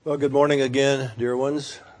Well, good morning again, dear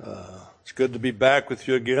ones. It's good to be back with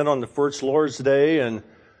you again on the first Lord's Day and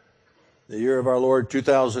the year of our Lord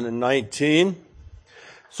 2019.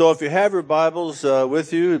 So if you have your Bibles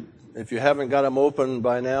with you, if you haven't got them open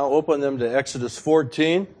by now, open them to Exodus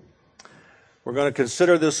 14. We're going to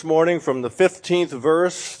consider this morning from the 15th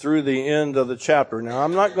verse through the end of the chapter. Now,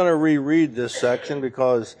 I'm not going to reread this section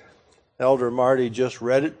because Elder Marty just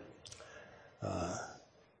read it.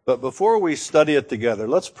 But before we study it together,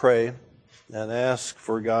 let's pray and ask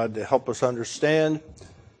for God to help us understand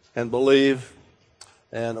and believe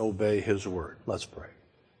and obey His word. Let's pray.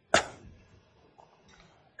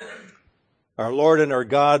 Our Lord and our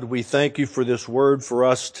God, we thank you for this word for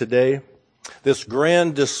us today, this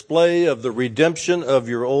grand display of the redemption of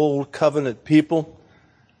your old covenant people,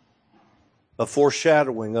 a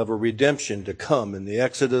foreshadowing of a redemption to come in the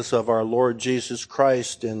exodus of our Lord Jesus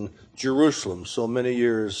Christ in Jerusalem so many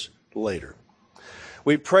years later.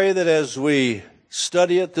 We pray that as we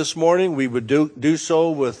study it this morning, we would do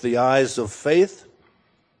so with the eyes of faith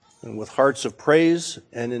and with hearts of praise,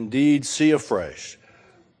 and indeed see afresh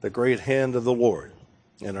the great hand of the Lord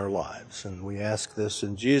in our lives. And we ask this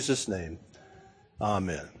in Jesus' name.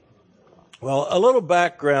 Amen. Well, a little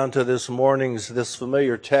background to this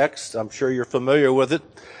familiar text. I'm sure you're familiar with it.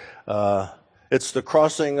 It's the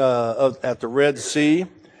crossing at the Red Sea.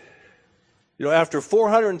 You know, after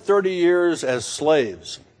 430 years as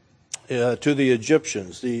slaves to the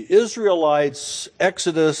Egyptians, the Israelites'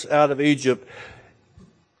 exodus out of Egypt,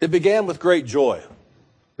 it began with great joy,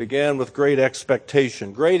 began with great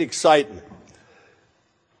expectation, great excitement.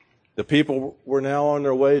 The people were now on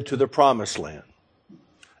their way to the Promised Land.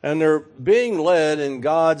 And they're being led in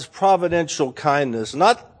God's providential kindness,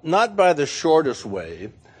 not by the shortest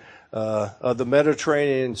way of the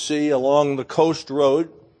Mediterranean Sea along the coast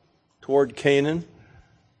road toward Canaan.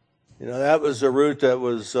 You know, that was a route that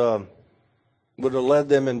would have led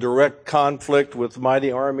them in direct conflict with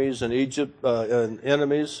mighty armies in Egypt and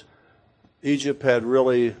enemies. Egypt had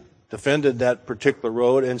really defended that particular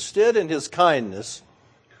road. Instead, in His kindness,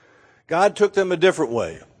 God took them a different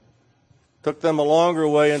way. Took them a longer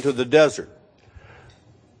way into the desert.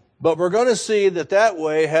 But we're going to see that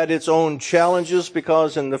way had its own challenges,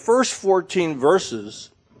 because in the first 14 verses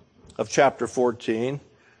of chapter 14,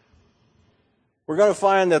 we're going to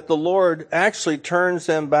find that the Lord actually turns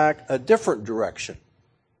them back a different direction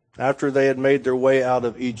after they had made their way out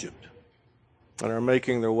of Egypt and are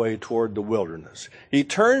making their way toward the wilderness. He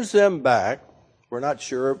turns them back, we're not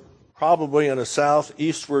sure, probably in a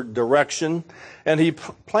southeastward direction, and He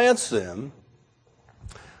plants them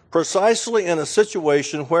precisely in a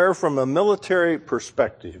situation where, from a military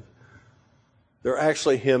perspective, they're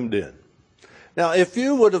actually hemmed in. Now, if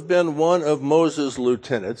you would have been one of Moses'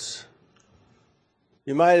 lieutenants,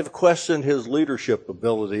 you might have questioned his leadership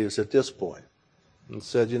abilities at this point and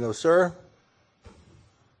said, sir,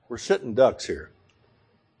 we're sitting ducks here.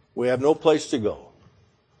 We have no place to go.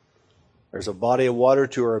 There's a body of water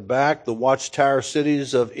to our back. The watchtower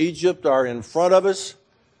cities of Egypt are in front of us.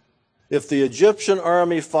 If the Egyptian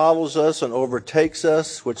army follows us and overtakes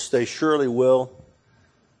us, which they surely will,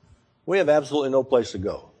 we have absolutely no place to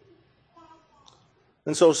go.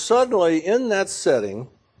 And so suddenly, in that setting,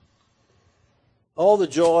 all the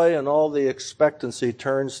joy and all the expectancy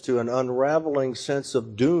turns to an unraveling sense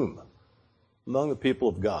of doom among the people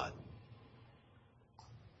of God.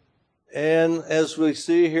 And as we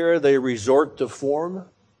see here, they resort to form,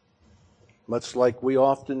 much like we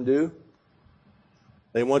often do.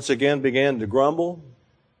 They once again began to grumble.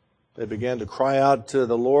 They began to cry out to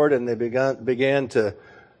the Lord, and they began to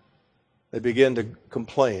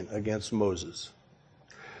complain against Moses.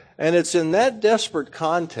 And it's in that desperate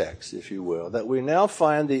context, if you will, that we now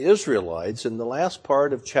find the Israelites in the last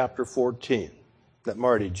part of chapter 14 that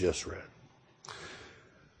Marty just read.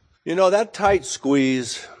 You know, that tight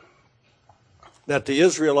squeeze that the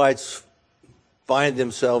Israelites find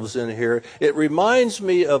themselves in here, it reminds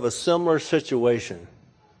me of a similar situation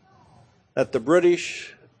that the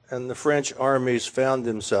British and the French armies found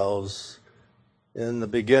themselves in the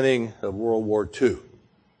beginning of World War II.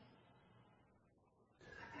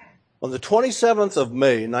 On the 27th of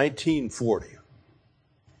May, 1940,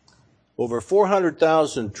 over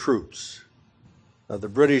 400,000 troops of the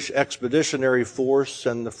British Expeditionary Force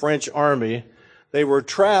and the French Army, they were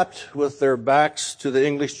trapped with their backs to the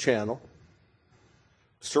English Channel,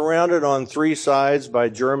 surrounded on three sides by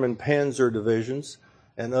German panzer divisions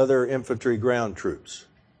and other infantry ground troops.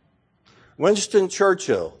 Winston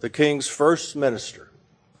Churchill, the King's first minister,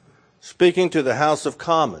 speaking to the House of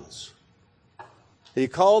Commons, he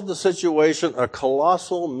called the situation a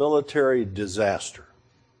colossal military disaster.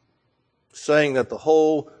 saying that the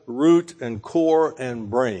whole root and core and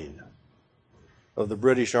brain of the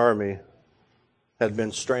British Army had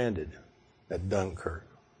been stranded at Dunkirk.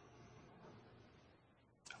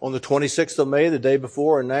 On the 26th of May, the day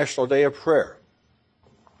before, a national day of prayer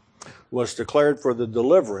was declared for the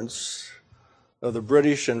deliverance of the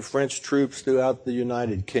British and French troops throughout the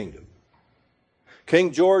United Kingdom.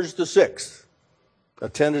 King George VI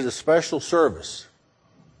attended a special service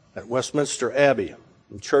at Westminster Abbey,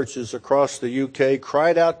 and churches across the UK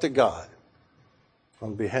cried out to God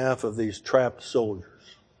on behalf of these trapped soldiers.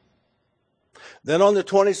 Then on the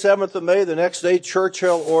 27th of May, the next day,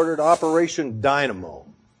 Churchill ordered Operation Dynamo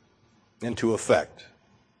into effect.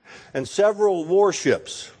 And several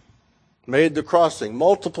warships made the crossing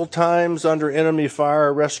multiple times under enemy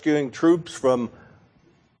fire, rescuing troops from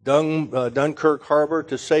Dunkirk harbor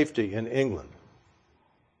to safety in England.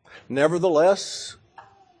 Nevertheless,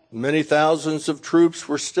 many thousands of troops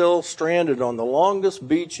were still stranded on the longest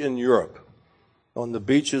beach in Europe, on the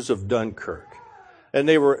beaches of Dunkirk, and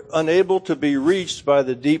they were unable to be reached by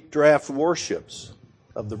the deep draft warships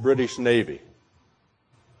of the British Navy.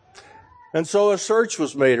 And so a search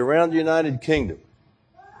was made around the United Kingdom,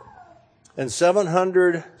 and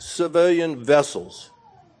 700 civilian vessels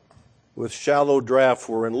with shallow draft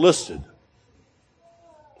were enlisted.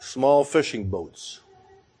 Small fishing boats,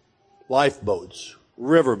 lifeboats,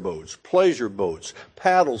 river boats, pleasure boats,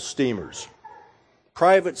 paddle steamers,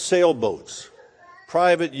 private sailboats,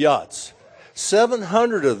 private yachts.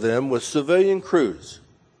 700 of them with civilian crews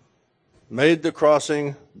made the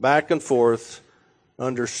crossing back and forth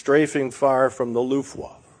under strafing fire from the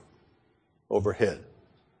Luftwaffe overhead.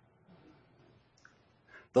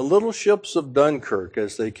 The little ships of Dunkirk,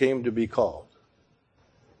 as they came to be called,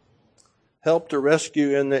 helped to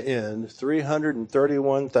rescue in the end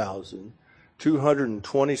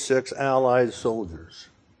 331,226 Allied soldiers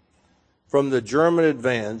from the German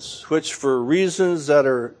advance, which for reasons that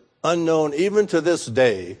are unknown even to this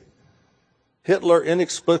day, Hitler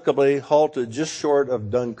inexplicably halted just short of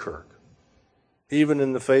Dunkirk, even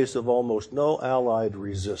in the face of almost no Allied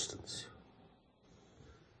resistance.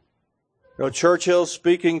 Churchill,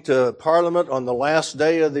 speaking to Parliament on the last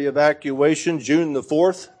day of the evacuation, June the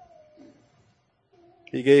 4th,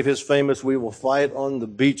 he gave his famous "We will fight on the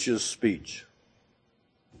beaches" speech,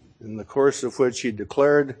 in the course of which he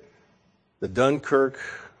declared the Dunkirk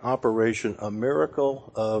operation a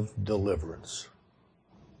miracle of deliverance.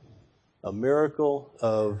 A miracle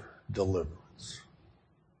of deliverance.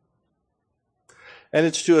 And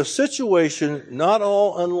it's to a situation not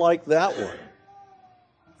all unlike that one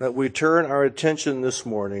that we turn our attention this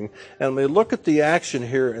morning, and we look at the action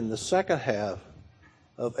here in the second half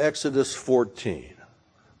of Exodus 14.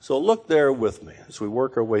 So look there with me as we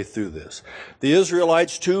work our way through this. The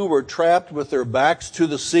Israelites, too, were trapped with their backs to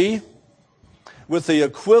the sea, with the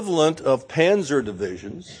equivalent of panzer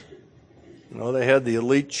divisions. They had the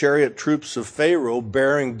elite chariot troops of Pharaoh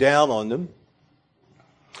bearing down on them.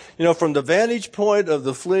 From the vantage point of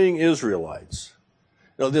the fleeing Israelites,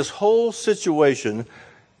 this whole situation,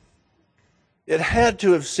 it had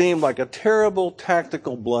to have seemed like a terrible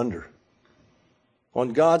tactical blunder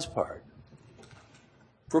on God's part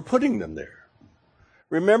for putting them there.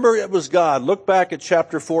 Remember, it was God. Look back at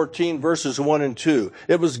chapter 14, verses 1 and 2.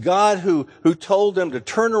 It was God who told them to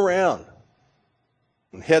turn around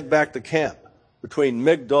and head back to camp between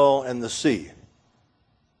Migdol and the sea.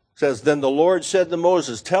 It says, "Then the Lord said to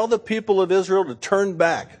Moses, tell the people of Israel to turn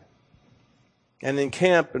back and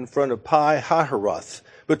encamp in front of Pi Hahiroth,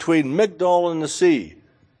 between Migdol and the sea,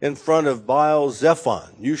 in front of Baal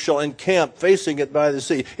Zephon. You shall encamp facing it by the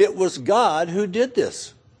sea." It was God who did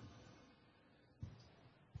this.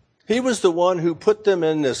 He was the one who put them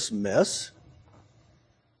in this mess.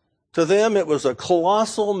 To them, it was a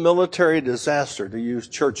colossal military disaster, to use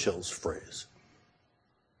Churchill's phrase.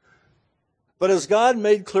 But as God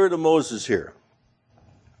made clear to Moses here,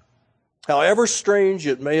 however strange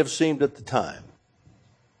it may have seemed at the time,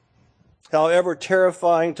 however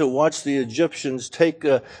terrifying to watch the Egyptians take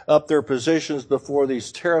up their positions before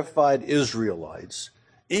these terrified Israelites,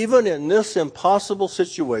 even in this impossible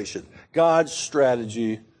situation, God's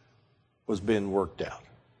strategy was being worked out.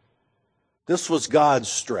 This was God's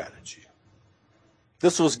strategy.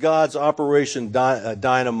 This was God's Operation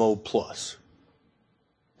Dynamo Plus.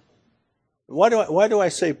 Why do I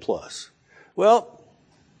say plus? Well,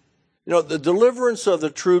 the deliverance of the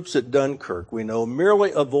troops at Dunkirk, we know,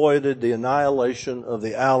 merely avoided the annihilation of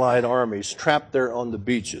the Allied armies trapped there on the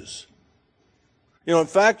beaches. In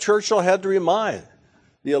fact, Churchill had to remind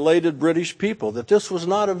the elated British people that this was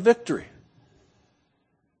not a victory.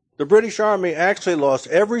 The British Army actually lost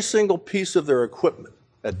every single piece of their equipment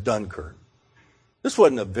at Dunkirk. This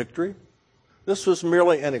wasn't a victory. This was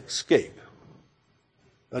merely an escape,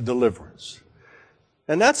 a deliverance.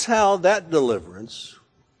 And that's how that deliverance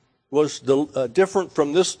was different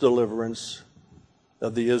from this deliverance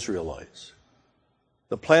of the Israelites.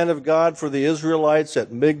 The plan of God for the Israelites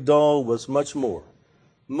at Migdol was much more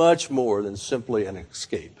than simply an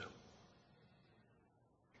escape.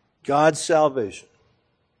 God's salvation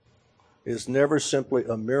is never simply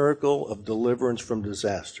a miracle of deliverance from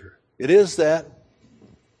disaster. It is that,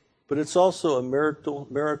 but it's also a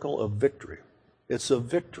miracle of victory. It's a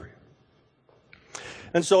victory.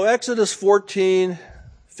 And so Exodus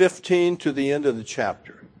 14:15 to the end of the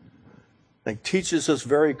chapter, I think, teaches us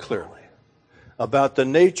very clearly about the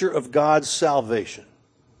nature of God's salvation,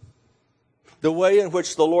 the way in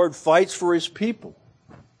which the Lord fights for his people,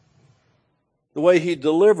 the way he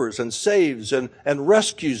delivers and saves and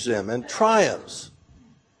rescues them and triumphs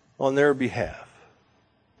on their behalf.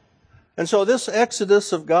 And so this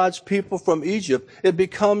exodus of God's people from Egypt, it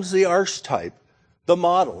becomes the archetype, the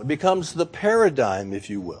model. It becomes the paradigm, if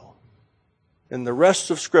you will, in the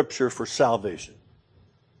rest of Scripture for salvation,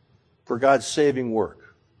 for God's saving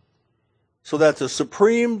work. So that the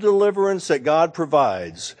supreme deliverance that God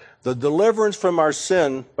provides, the deliverance from our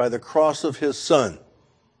sin by the cross of his Son,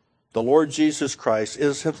 the Lord Jesus Christ,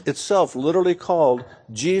 is itself literally called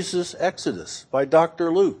Jesus' Exodus by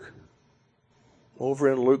Dr. Luke,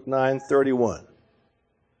 over in Luke 9:31.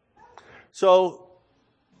 So,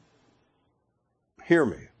 hear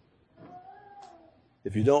me.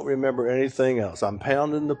 If you don't remember anything else, I'm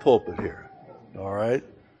pounding the pulpit here, all right?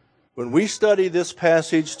 When we study this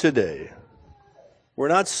passage today, we're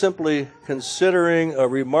not simply considering a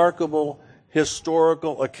remarkable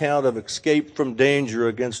historical account of escape from danger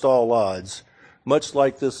against all odds, much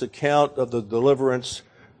like this account of the deliverance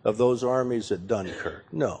of those armies at Dunkirk.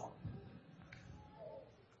 No.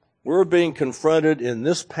 We're being confronted in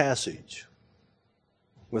this passage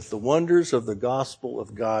with the wonders of the gospel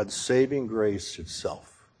of God's saving grace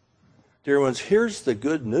itself. Dear ones, here's the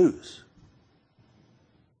good news,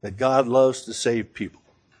 that God loves to save people.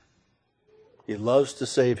 He loves to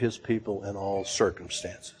save his people in all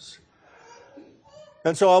circumstances.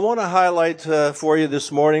 And so I want to highlight for you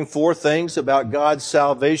this morning 4 things about God's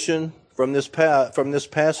salvation from this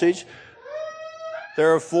passage.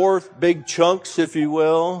 There are 4 big chunks, if you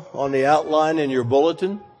will, on the outline in your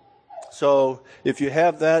bulletin. So if you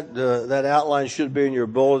have that, that outline should be in your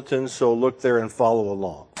bulletin, so look there and follow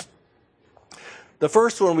along. The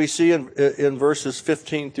first one we see in verses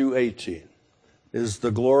 15 through 18 is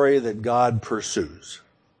the glory that God pursues.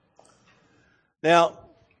 Now,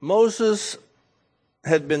 Moses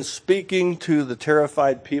had been speaking to the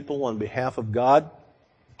terrified people on behalf of God.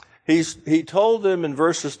 He told them in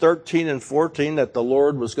verses 13 and 14 that the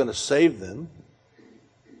Lord was going to save them.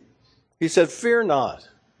 He said, "Fear not."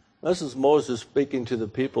 This is Moses speaking to the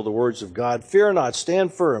people the words of God. "Fear not,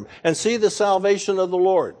 stand firm, and see the salvation of the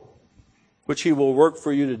Lord, which he will work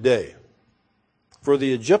for you today. For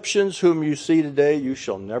the Egyptians whom you see today, you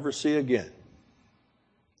shall never see again.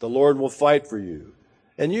 The Lord will fight for you,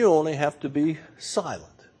 and you only have to be silent."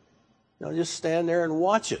 Now just stand there and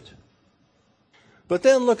watch it. But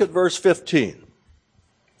then look at verse 15.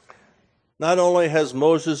 Not only has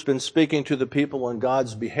Moses been speaking to the people on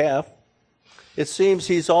God's behalf, it seems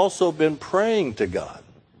he's also been praying to God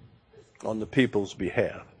on the people's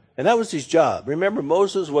behalf. And that was his job. Remember,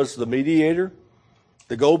 Moses was the mediator,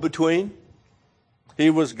 the go-between. He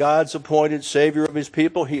was God's appointed savior of his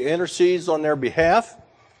people. He intercedes on their behalf,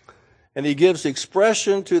 and he gives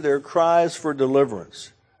expression to their cries for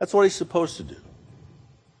deliverance. That's what he's supposed to do,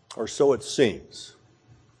 or so it seems.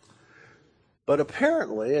 But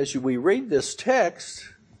apparently, as we read this text,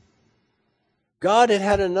 God had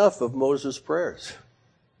had enough of Moses' prayers.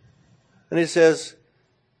 And he says,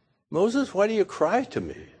 "Moses, why do you cry to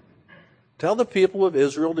me? Tell the people of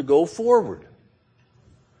Israel to go forward."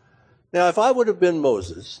 Now, if I would have been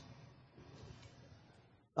Moses,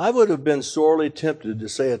 I would have been sorely tempted to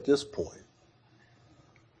say at this point,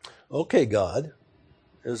 "Okay, God,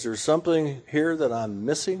 is there something here that I'm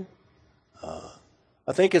missing?"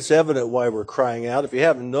 I think it's evident why we're crying out. If you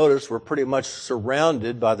haven't noticed, we're pretty much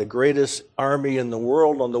surrounded by the greatest army in the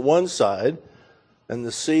world on the one side and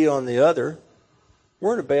the sea on the other.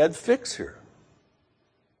 We're in a bad fix here.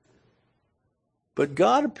 But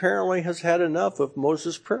God apparently has had enough of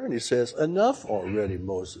Moses' prayer, and he says, "Enough already,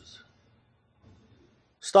 Moses.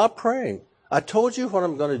 Stop praying. I told you what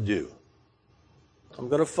I'm going to do. I'm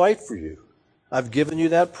going to fight for you. I've given you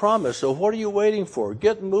that promise, so what are you waiting for?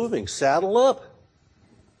 Get moving. Saddle up."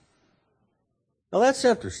 Now that's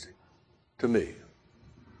interesting to me.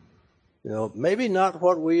 Maybe not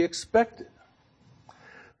what we expected.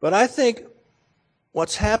 But I think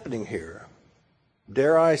what's happening here,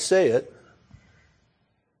 dare I say it,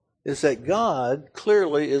 is that God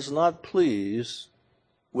clearly is not pleased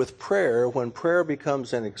with prayer when prayer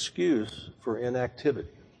becomes an excuse for inactivity.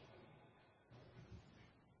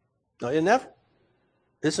 Now,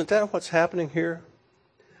 isn't that what's happening here?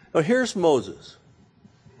 Now, here's Moses.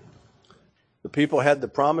 The people had the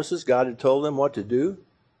promises. God had told them what to do.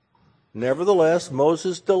 Nevertheless,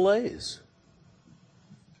 Moses delays,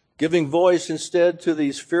 giving voice instead to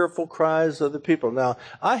these fearful cries of the people. Now,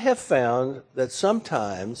 I have found that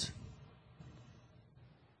sometimes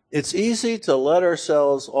it's easy to let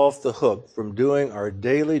ourselves off the hook from doing our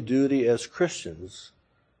daily duty as Christians,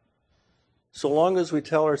 so long as we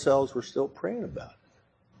tell ourselves we're still praying about it.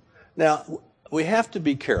 Now, we have to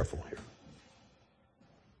be careful here.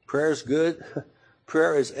 Prayer is good.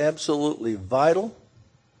 Prayer is absolutely vital.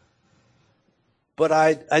 But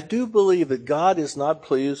I do believe that God is not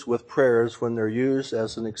pleased with prayers when they're used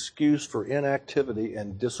as an excuse for inactivity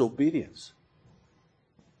and disobedience.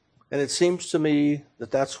 And it seems to me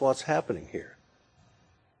that that's what's happening here.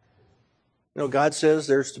 You know, God says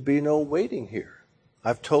there's to be no waiting here.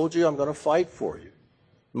 I've told you I'm going to fight for you.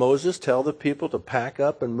 Moses, tell the people to pack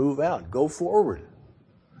up and move out. Go forward.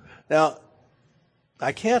 Now,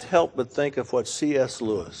 I can't help but think of what C.S.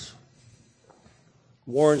 Lewis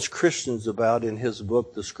warns Christians about in his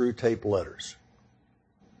book, The Screwtape Letters.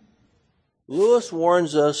 Lewis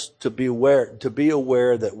warns us to be aware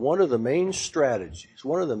that one of the main strategies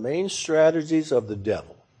of the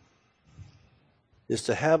devil is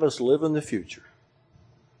to have us live in the future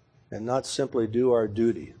and not simply do our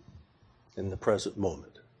duty in the present moment.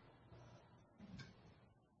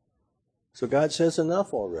 So God says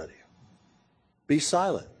enough already. Be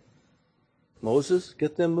silent. Moses,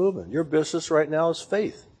 get them moving. Your business right now is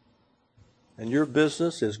faith. And your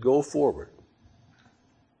business is go forward.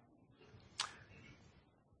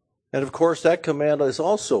 And of course, that command is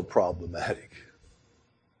also problematic.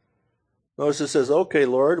 Moses says, okay,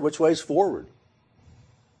 Lord, which way's forward?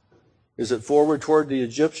 Is it forward toward the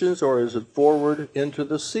Egyptians or is it forward into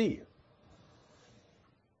the sea?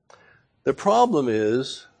 The problem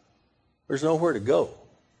is there's nowhere to go.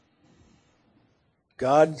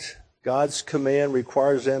 God's command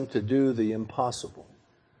requires them to do the impossible,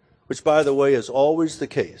 which, by the way, is always the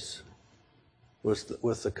case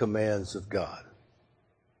with the commands of God,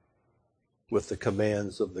 with the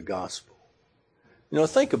commands of the gospel. You know,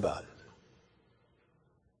 think about it.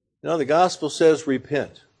 You know, the gospel says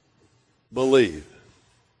repent, believe.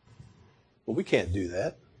 Well, we can't do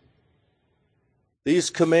that. These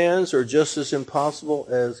commands are just as impossible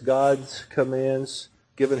as God's commands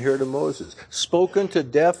given here to Moses. Spoken to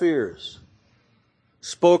deaf ears,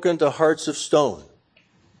 spoken to hearts of stone.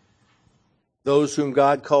 Those whom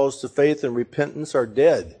God calls to faith and repentance are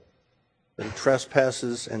dead in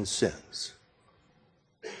trespasses and sins.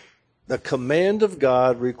 The command of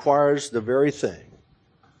God requires the very thing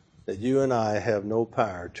that you and I have no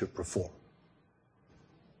power to perform.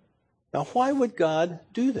 Now, why would God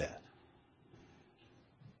do that?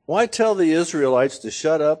 Why tell the Israelites to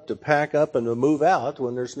shut up, to pack up, and to move out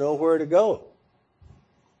when there's nowhere to go?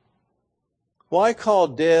 Why call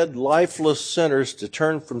dead, lifeless sinners to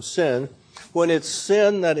turn from sin when it's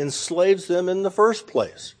sin that enslaves them in the first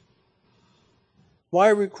place? Why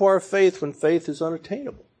require faith when faith is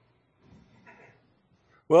unattainable?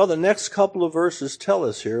 Well, the next couple of verses tell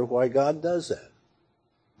us here why God does that.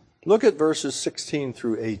 Look at verses 16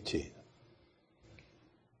 through 18.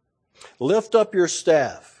 Lift up your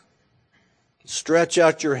staff. Stretch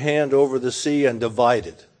out your hand over the sea and divide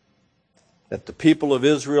it, that the people of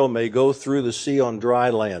Israel may go through the sea on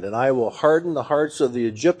dry land. And I will harden the hearts of the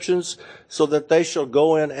Egyptians so that they shall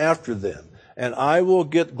go in after them. And I will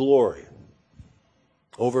get glory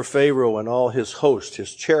over Pharaoh and all his host,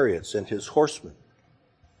 his chariots and his horsemen.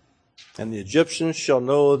 And the Egyptians shall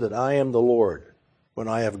know that I am the Lord, when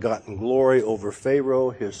I have gotten glory over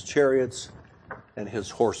Pharaoh, his chariots, and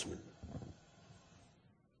his horsemen.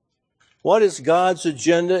 What is God's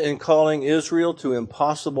agenda in calling Israel to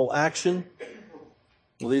impossible action?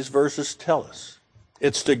 Well, these verses tell us.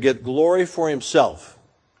 It's to get glory for himself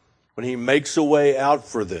when he makes a way out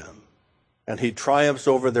for them and he triumphs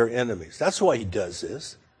over their enemies. That's why he does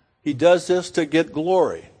this. He does this to get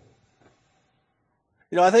glory.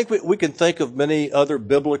 You know, I think we can think of many other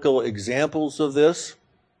biblical examples of this.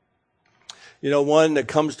 You know, one that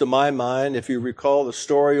comes to my mind, if you recall the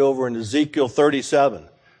story over in Ezekiel 37.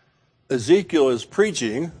 Ezekiel is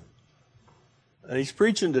preaching, and he's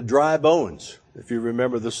preaching to dry bones, if you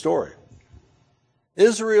remember the story.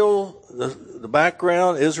 Israel, the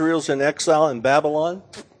background, Israel's in exile in Babylon.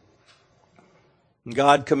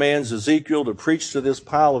 God commands Ezekiel to preach to this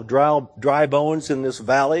pile of dry bones in this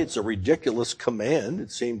valley. It's a ridiculous command.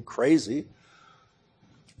 It seemed crazy.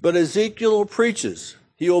 But Ezekiel preaches.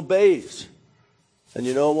 He obeys. And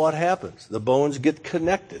you know what happens? The bones get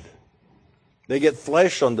connected. They get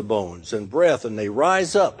flesh on the bones and breath, and they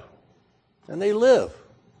rise up. And they live.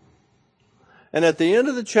 And at the end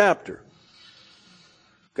of the chapter,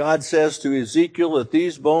 God says to Ezekiel that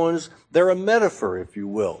these bones, they're a metaphor, if you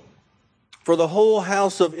will, for the whole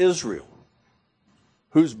house of Israel,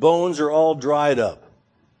 whose bones are all dried up,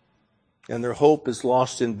 and their hope is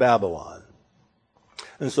lost in Babylon.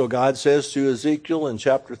 And so God says to Ezekiel in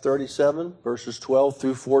chapter 37, verses 12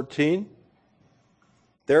 through 14,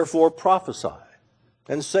 therefore prophesy,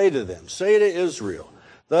 and say to them, say to Israel,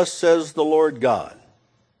 thus says the Lord God,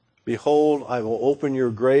 behold, I will open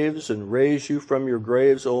your graves and raise you from your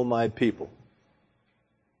graves, O my people,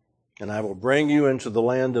 and I will bring you into the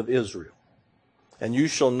land of Israel. And you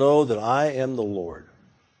shall know that I am the Lord.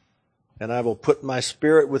 And I will put my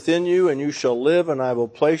spirit within you, and you shall live, and I will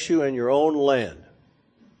place you in your own land.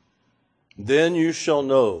 Then you shall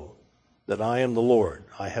know that I am the Lord.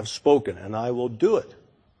 I have spoken, and I will do it,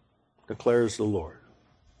 declares the Lord.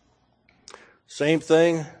 Same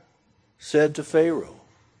thing said to Pharaoh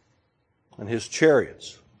and his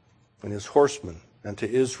chariots and his horsemen and to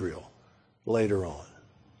Israel later on.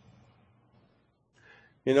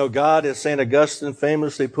 You know, God, as St. Augustine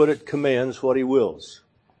famously put it, commands what he wills,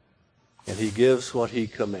 and he gives what he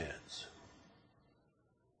commands.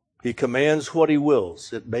 He commands what he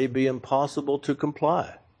wills. It may be impossible to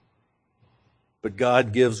comply, but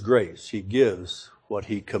God gives grace. He gives what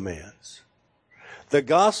he commands. The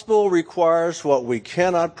gospel requires what we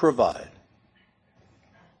cannot provide.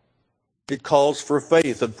 It calls for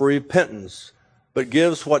faith and for repentance, but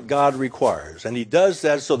gives what God requires. And he does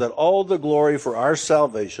that so that all the glory for our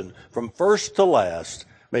salvation, from first to last,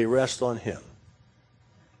 may rest on him,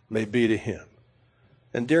 may be to him.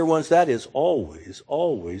 And dear ones, that is always,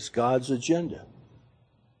 always God's agenda.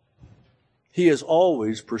 He is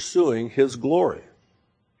always pursuing his glory.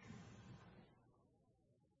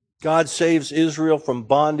 God saves Israel from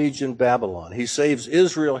bondage in Babylon. He saves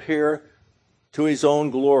Israel here to his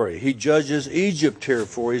own glory. He judges Egypt here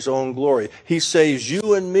for his own glory. He saves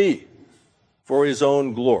you and me for his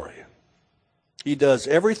own glory. He does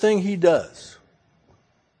everything he does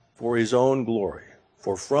for his own glory.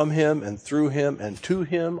 For from him and through him and to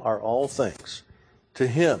him are all things. To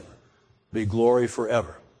him be glory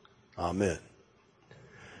forever. Amen.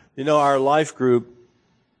 You know, our life group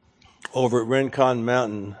over at Rincon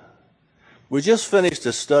Mountain, we just finished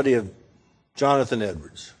a study of Jonathan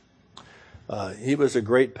Edwards. He was a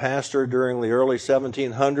great pastor during the early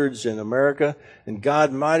 1700s in America, and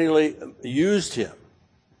God mightily used him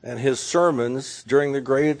and his sermons during the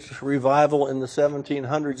great revival in the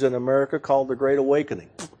 1700s in America called the Great Awakening.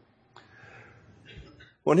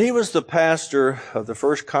 When he was the pastor of the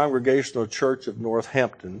First Congregational Church of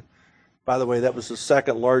Northampton, by the way, that was the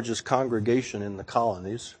second largest congregation in the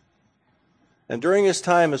colonies, and during his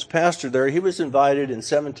time as pastor there, he was invited in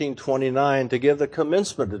 1729 to give the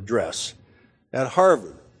commencement address at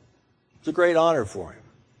Harvard. It's a great honor for him.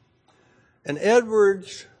 And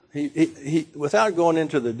Edwards, he without going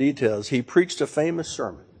into the details, he preached a famous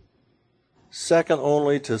sermon, second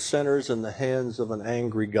only to sinners in the hands of an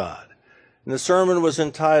angry God. And the sermon was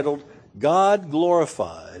entitled, God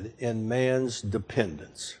Glorified in Man's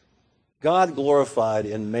Dependence. God Glorified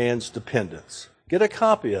in Man's Dependence. Get a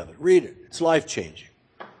copy of it. Read it. It's life-changing.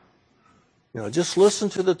 You know, just listen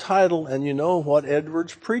to the title and you know what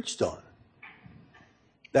Edwards preached on.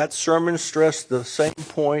 That sermon stressed the same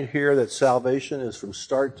point here, that salvation is from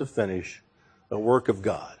start to finish a work of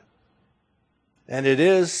God. And it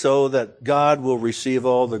is so that God will receive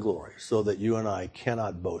all the glory, so that you and I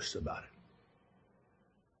cannot boast about it.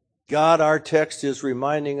 God, our text is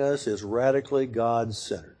reminding us, is radically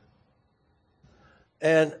God-centered.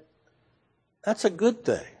 And that's a good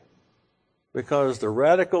thing, because the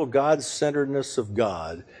radical God-centeredness of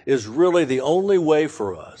God is really the only way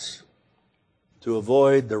for us to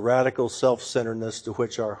avoid the radical self-centeredness to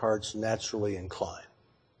which our hearts naturally incline.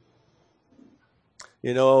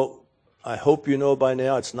 You know, I hope you know by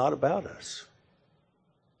now it's not about us.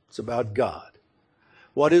 It's about God.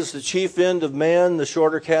 What is the chief end of man, the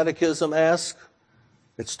Shorter Catechism asks?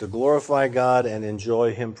 It's to glorify God and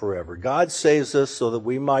enjoy him forever. God saves us so that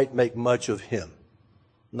we might make much of him,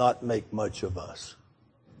 not make much of us.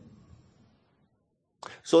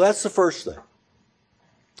 So that's the first thing.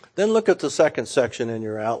 Then look at the second section in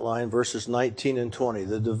your outline, verses 19 and 20,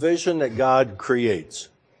 the division that God creates.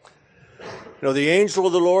 You know, the angel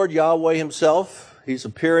of the Lord, Yahweh himself, he's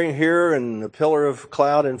appearing here in a pillar of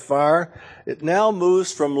cloud and fire, it now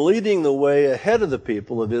moves from leading the way ahead of the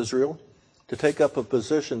people of Israel to take up a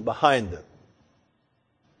position behind them.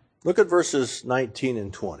 Look at verses 19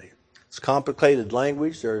 and 20. It's complicated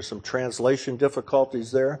language. There are some translation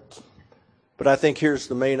difficulties there. But I think here's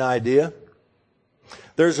the main idea.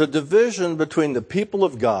 There's a division between the people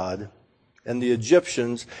of God and the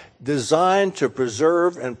Egyptians designed to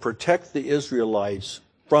preserve and protect the Israelites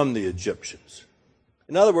from the Egyptians.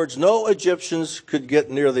 In other words, no Egyptians could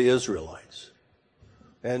get near the Israelites.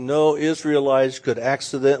 And no Israelites could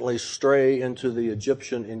accidentally stray into the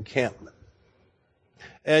Egyptian encampment.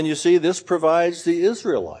 And you see, this provides the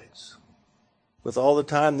Israelites with all the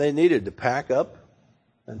time they needed to pack up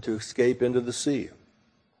and to escape into the sea.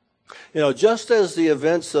 You know, just as the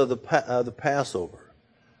events of the Passover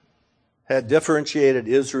had differentiated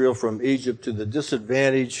Israel from Egypt to the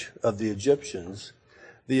disadvantage of the Egyptians,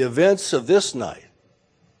 the events of this night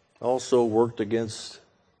also worked against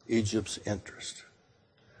Egypt's interest.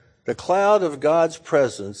 The cloud of God's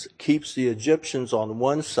presence keeps the Egyptians on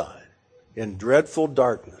one side in dreadful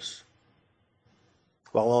darkness,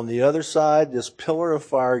 while on the other side, this pillar of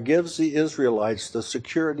fire gives the Israelites the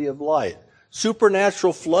security of light,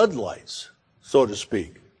 supernatural floodlights, so to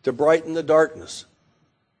speak, to brighten the darkness.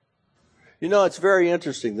 You know, it's very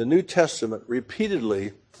interesting. The New Testament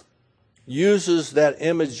repeatedly uses that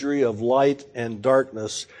imagery of light and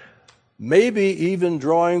darkness, maybe even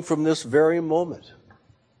drawing from this very moment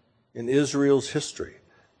in Israel's history,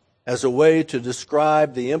 as a way to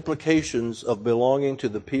describe the implications of belonging to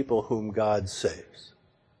the people whom God saves.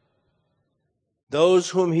 Those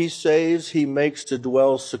whom he saves, he makes to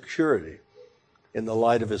dwell security in the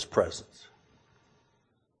light of his presence.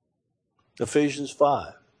 Ephesians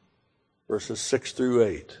 5, verses 6 through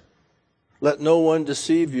 8. Let no one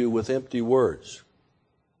deceive you with empty words,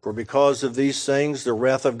 for because of these things the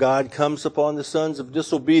wrath of God comes upon the sons of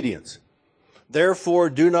disobedience. Therefore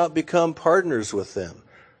do not become partners with them.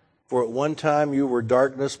 For at one time you were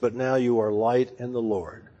darkness, but now you are light in the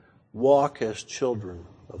Lord. Walk as children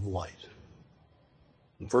of light.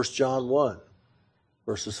 In 1 John 1,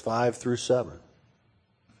 verses 5 through 7.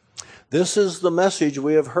 This is the message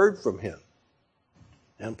we have heard from him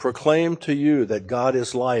and proclaim to you, that God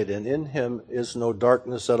is light, and in him is no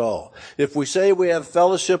darkness at all. If we say we have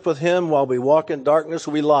fellowship with him while we walk in darkness,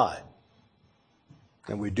 we lie,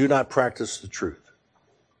 and we do not practice the truth.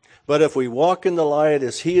 But if we walk in the light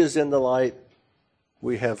as he is in the light,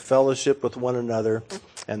 we have fellowship with one another,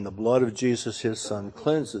 and the blood of Jesus, his Son,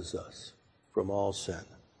 cleanses us from all sin.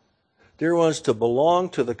 Dear ones, to belong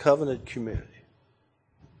to the covenant community,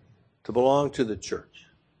 to belong to the church,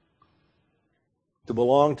 to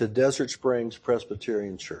belong to Desert Springs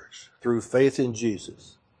Presbyterian Church through faith in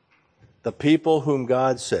Jesus, the people whom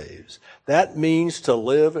God saves, that means to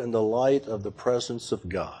live in the light of the presence of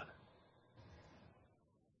God,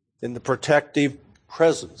 in the protective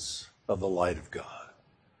presence of the light of God.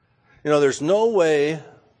 You know, there's no way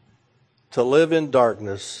to live in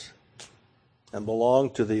darkness and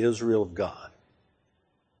belong to the Israel of God.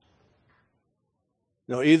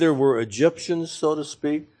 You know, either we're Egyptians, so to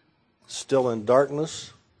speak, still in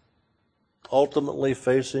darkness, ultimately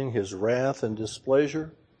facing his wrath and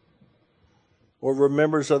displeasure, or we're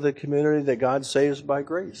members of the community that God saves by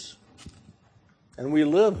grace. And we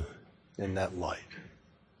live in that light.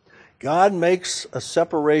 God makes a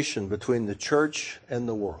separation between the church and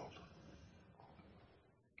the world,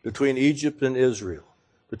 between Egypt and Israel,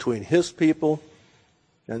 between his people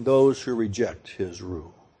and those who reject his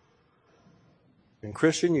rule. And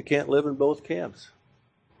Christian, you can't live in both camps.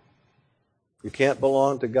 You can't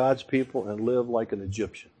belong to God's people and live like an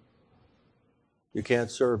Egyptian. You can't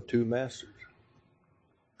serve two masters.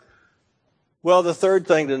 Well, the third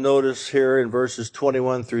thing to notice here in verses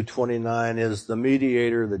 21 through 29 is the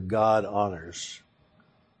mediator that God honors.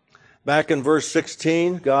 Back in verse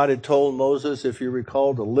 16, God had told Moses, if you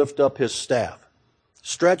recall, to lift up his staff,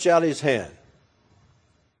 stretch out his hand,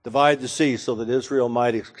 divide the sea so that Israel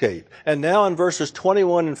might escape. And now in verses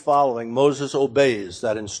 21 and following, Moses obeys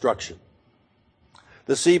that instruction.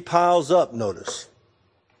 The sea piles up, notice,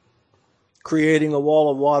 creating a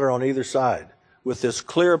wall of water on either side, with this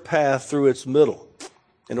clear path through its middle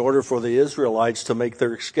in order for the Israelites to make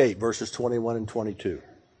their escape, verses 21 and 22.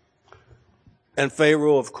 And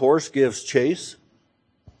Pharaoh, of course, gives chase.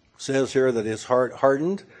 Says here that his heart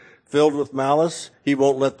hardened, filled with malice. He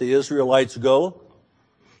won't let the Israelites go.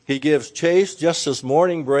 He gives chase just as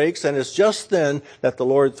morning breaks, and it's just then that the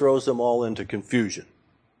Lord throws them all into confusion.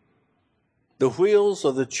 The wheels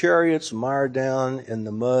of the chariots mire down in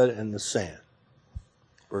the mud and the sand.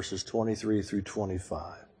 Verses 23 through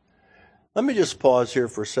 25. Let me just pause here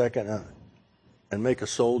for a second and make a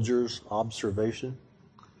soldier's observation.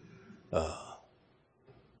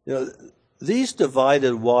 These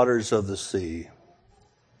divided waters of the sea,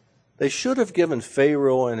 they should have given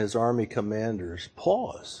Pharaoh and his army commanders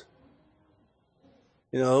pause.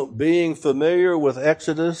 Being familiar with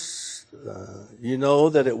Exodus,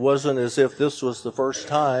 that it wasn't as if this was the first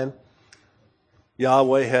time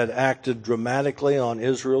Yahweh had acted dramatically on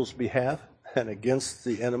Israel's behalf and against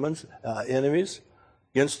the enemies,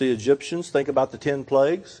 against the Egyptians. Think about the 10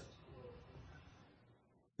 plagues.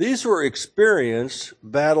 These were experienced,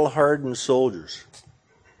 battle-hardened soldiers.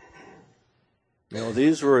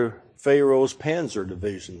 These were Pharaoh's panzer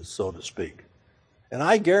divisions, so to speak. And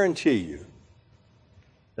I guarantee you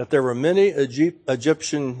that there were many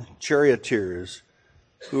Egyptian charioteers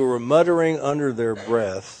who were muttering under their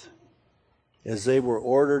breath as they were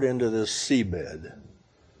ordered into this seabed.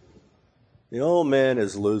 The old man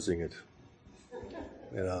is losing it.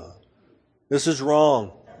 This is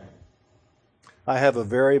wrong. I have a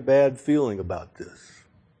very bad feeling about this.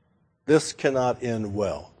 This cannot end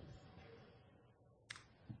well.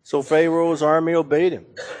 So Pharaoh's army obeyed him.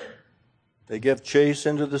 They give chase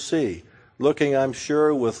into the sea, looking, I'm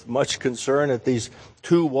sure, with much concern at these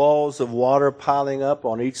 2 walls of water piling up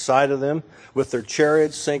on each side of them, with their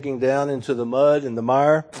chariots sinking down into the mud and the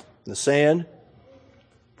mire and the sand.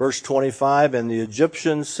 Verse 25, and the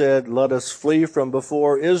Egyptians said, let us flee from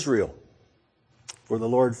before Israel, for the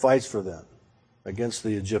Lord fights for them against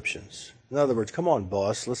the Egyptians. In other words, come on,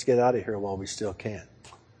 boss, let's get out of here while we still can.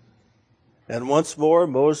 And once more,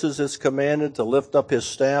 Moses is commanded to lift up his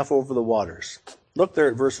staff over the waters. Look there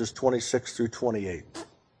at verses 26 through 28.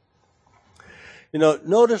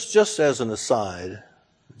 Notice, just as an aside,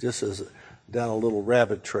 just as down a little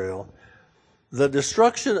rabbit trail, the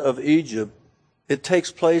destruction of Egypt, it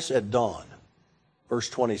takes place at dawn, verse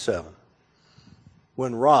 27.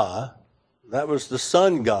 When Ra, that was the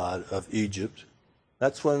sun god of Egypt,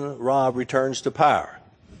 that's when Ra returns to power,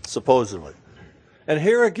 supposedly. And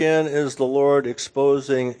here again is the Lord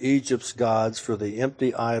exposing Egypt's gods for the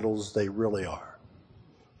empty idols they really are.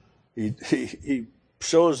 He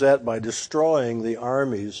shows that by destroying the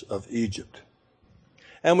armies of Egypt.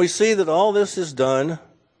 And we see that all this is done,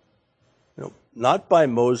 not by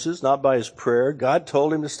Moses, not by his prayer. God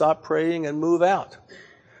told him to stop praying and move out.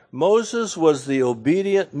 Moses was the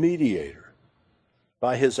obedient mediator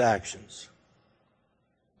by his actions.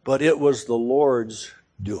 But it was the Lord's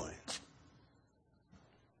doing.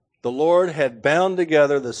 The Lord had bound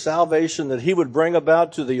together the salvation that he would bring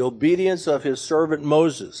about to the obedience of his servant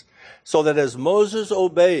Moses, so that as Moses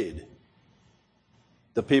obeyed,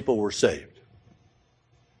 the people were saved.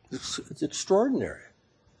 It's extraordinary.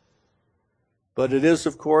 But it is,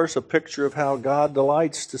 of course, a picture of how God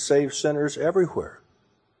delights to save sinners everywhere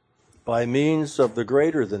by means of the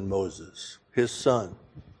greater than Moses, his son,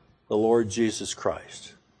 the Lord Jesus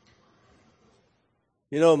Christ.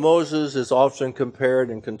 Moses is often compared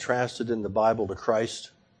and contrasted in the Bible to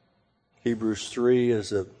Christ. Hebrews 3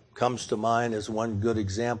 comes to mind as one good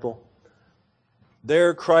example.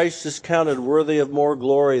 There, Christ is counted worthy of more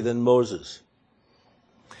glory than Moses.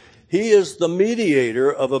 He is the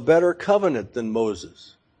mediator of a better covenant than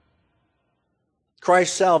Moses.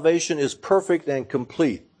 Christ's salvation is perfect and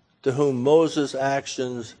complete, to whom Moses'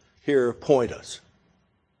 actions here point us.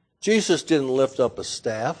 Jesus didn't lift up a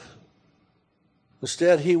staff.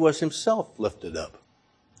 Instead, he was himself lifted up.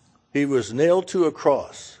 He was nailed to a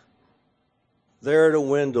cross, there to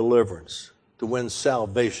win deliverance, to win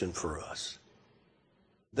salvation for us.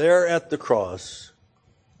 There at the cross,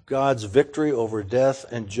 God's victory over death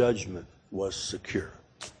and judgment was secure.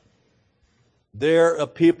 There, a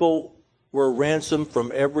people were ransomed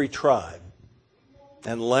from every tribe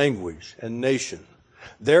and language and nation.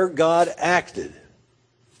 There, God acted,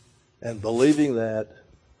 and believing that,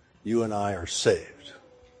 you and I are saved.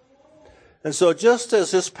 And so just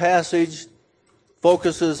as this passage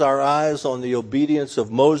focuses our eyes on the obedience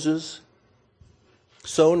of Moses,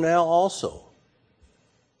 so now also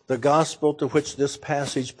the gospel to which this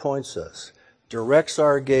passage points us directs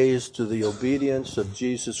our gaze to the obedience of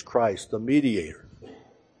Jesus Christ, the mediator,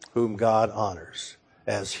 whom God honors.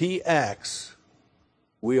 As he acts,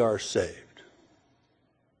 we are saved.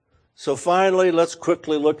 So finally, let's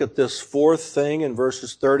quickly look at this fourth thing in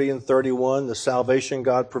verses 30 and 31, the salvation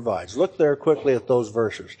God provides. Look there quickly at those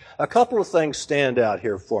verses. A couple of things stand out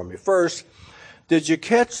here for me. First, did you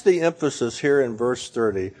catch the emphasis here in verse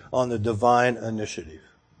 30 on the divine initiative?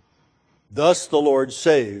 Thus the Lord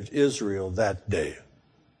saved Israel that day.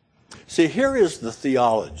 See, here is the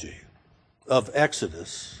theology of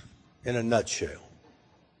Exodus in a nutshell.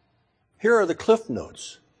 Here are the cliff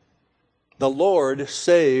notes. The Lord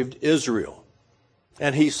saved Israel.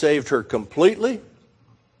 And he saved her completely.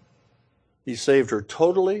 He saved her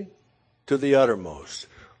totally to the uttermost.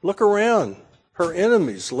 Look around. Her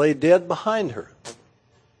enemies lay dead behind her.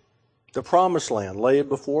 The promised land lay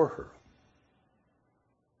before her.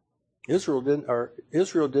 Israel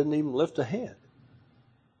didn't even lift a hand.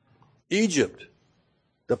 Egypt,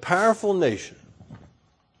 the powerful nation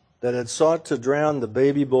that had sought to drown the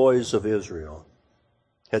baby boys of Israel,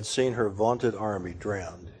 had seen her vaunted army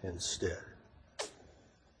drowned instead.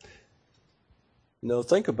 No,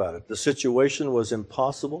 think about it. The situation was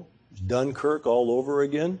impossible. Dunkirk all over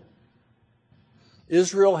again.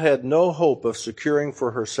 Israel had no hope of securing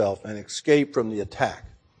for herself an escape from the attack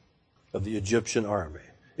of the Egyptian army.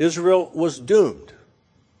 Israel was doomed.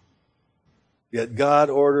 Yet God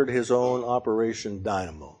ordered his own Operation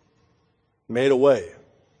Dynamo, made a way.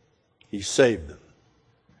 He saved them.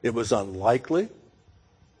 It was unlikely. It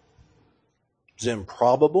was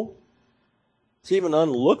improbable. It's even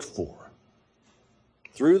unlooked for.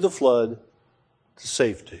 Through the flood to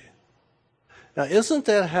safety. Now, isn't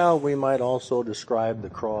that how we might also describe the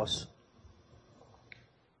cross?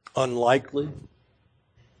 Unlikely,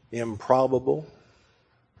 improbable,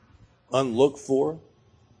 unlooked for.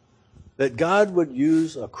 That God would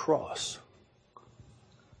use a cross,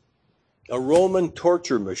 a Roman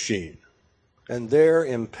torture machine, and there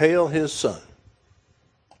impale his son,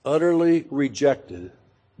 utterly rejected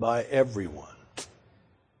by everyone.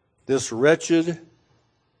 This wretched,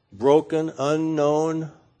 broken,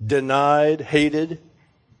 unknown, denied, hated,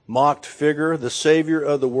 mocked figure, the Savior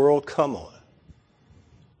of the world, come on.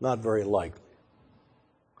 Not very likely.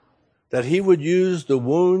 That he would use the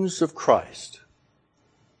wounds of Christ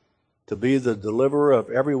to be the deliverer of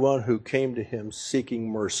everyone who came to him seeking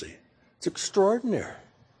mercy. It's extraordinary.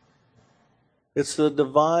 It's the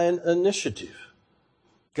divine initiative.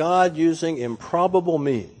 God using improbable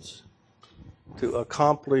means to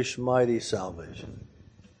accomplish mighty salvation.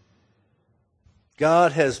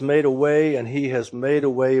 God has made a way, and he has made a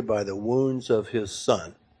way by the wounds of his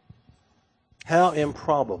Son. How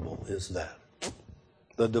improbable is that?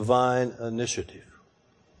 The divine initiative.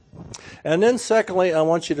 And then secondly, I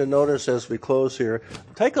want you to notice as we close here,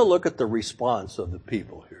 take a look at the response of the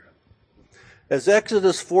people here. As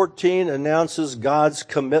Exodus 14 announces God's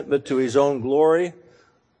commitment to his own glory,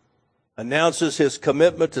 announces his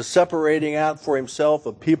commitment to separating out for himself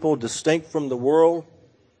a people distinct from the world,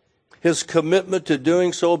 his commitment to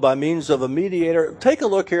doing so by means of a mediator. Take a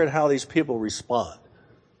look here at how these people respond.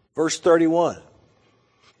 Verse 31.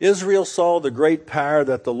 Israel saw the great power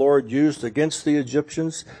that the Lord used against the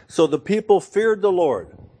Egyptians, so the people feared the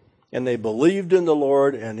Lord, and they believed in the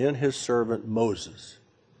Lord and in his servant Moses.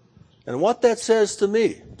 And what that says to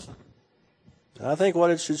me, and I think what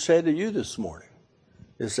it should say to you this morning,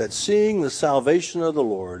 is that seeing the salvation of the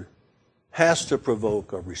Lord has to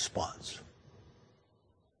provoke a response.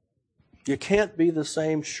 You can't be the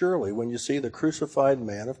same, surely, when you see the crucified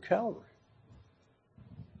man of Calvary.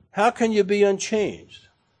 How can you be unchanged?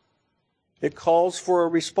 It calls for a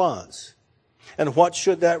response. And what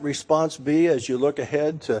should that response be as you look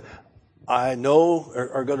ahead to, I know,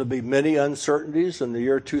 are going to be many uncertainties in the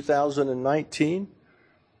year 2019?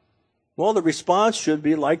 Well, the response should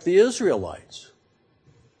be like the Israelites.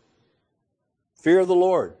 Fear the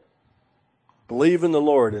Lord. Believe in the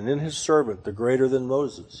Lord and in his servant, the greater than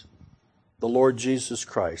Moses, the Lord Jesus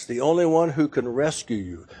Christ, the only one who can rescue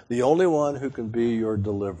you, the only one who can be your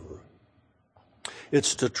deliverer.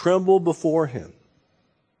 It's to tremble before him,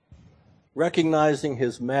 recognizing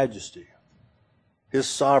his majesty, his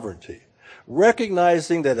sovereignty,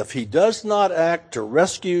 recognizing that if he does not act to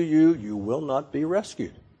rescue you, you will not be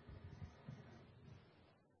rescued.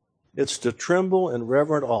 It's to tremble in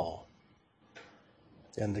reverent awe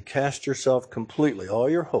and to cast yourself completely, all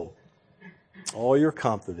your hope, all your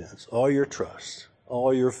confidence, all your trust,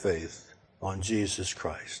 all your faith on Jesus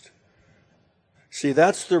Christ. See,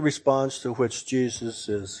 that's the response to which Jesus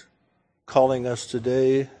is calling us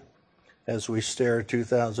today as we stare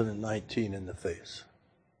 2019 in the face.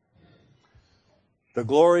 The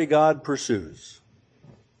glory God pursues.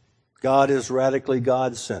 God is radically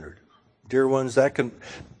God-centered. Dear ones, that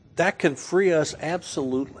can free us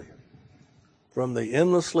absolutely from the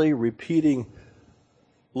endlessly repeating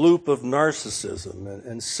loop of narcissism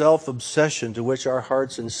and self-obsession to which our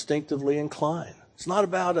hearts instinctively incline. It's not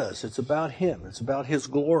about us. It's about him. It's about his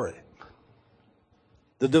glory.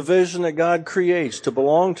 The division that God creates to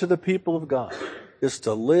belong to the people of God is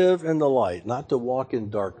to live in the light, not to walk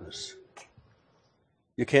in darkness.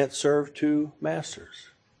 You can't serve two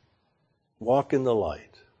masters. Walk in the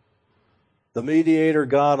light. the mediator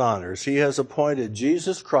God honors. He has appointed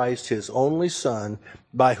Jesus Christ, his only Son,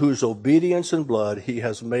 by whose obedience and blood he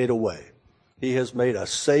has made a way. He has made a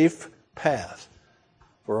safe path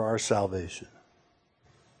for our salvation.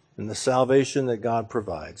 And the salvation that God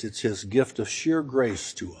provides, it's his gift of sheer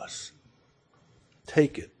grace to us.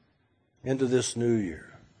 Take it into this new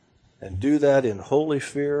year and do that in holy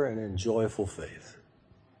fear and in joyful faith.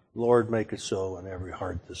 Lord, make it so in every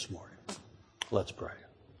heart this morning. Let's pray.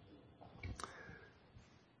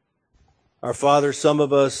 Our Father, some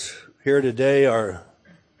of us here today are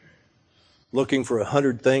looking for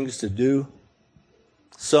 100 things to do,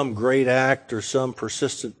 some great act or some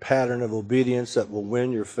persistent pattern of obedience that will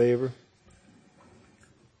win your favor.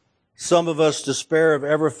 Some of us despair of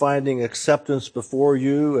ever finding acceptance before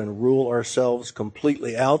you and rule ourselves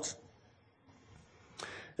completely out.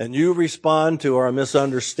 And you respond to our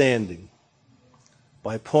misunderstanding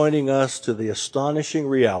by pointing us to the astonishing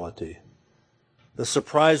reality, the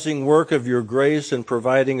surprising work of your grace in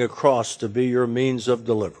providing a cross to be your means of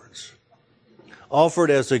deliverance, offered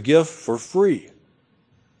as a gift for free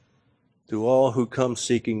to all who come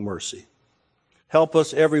seeking mercy. Help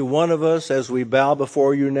us, every one of us, as we bow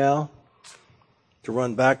before you now, to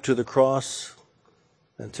run back to the cross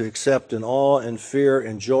and to accept in awe and fear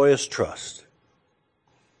and joyous trust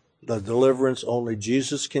the deliverance only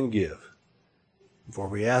Jesus can give. For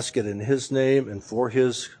we ask it in his name and for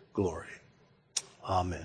his glory. Amen.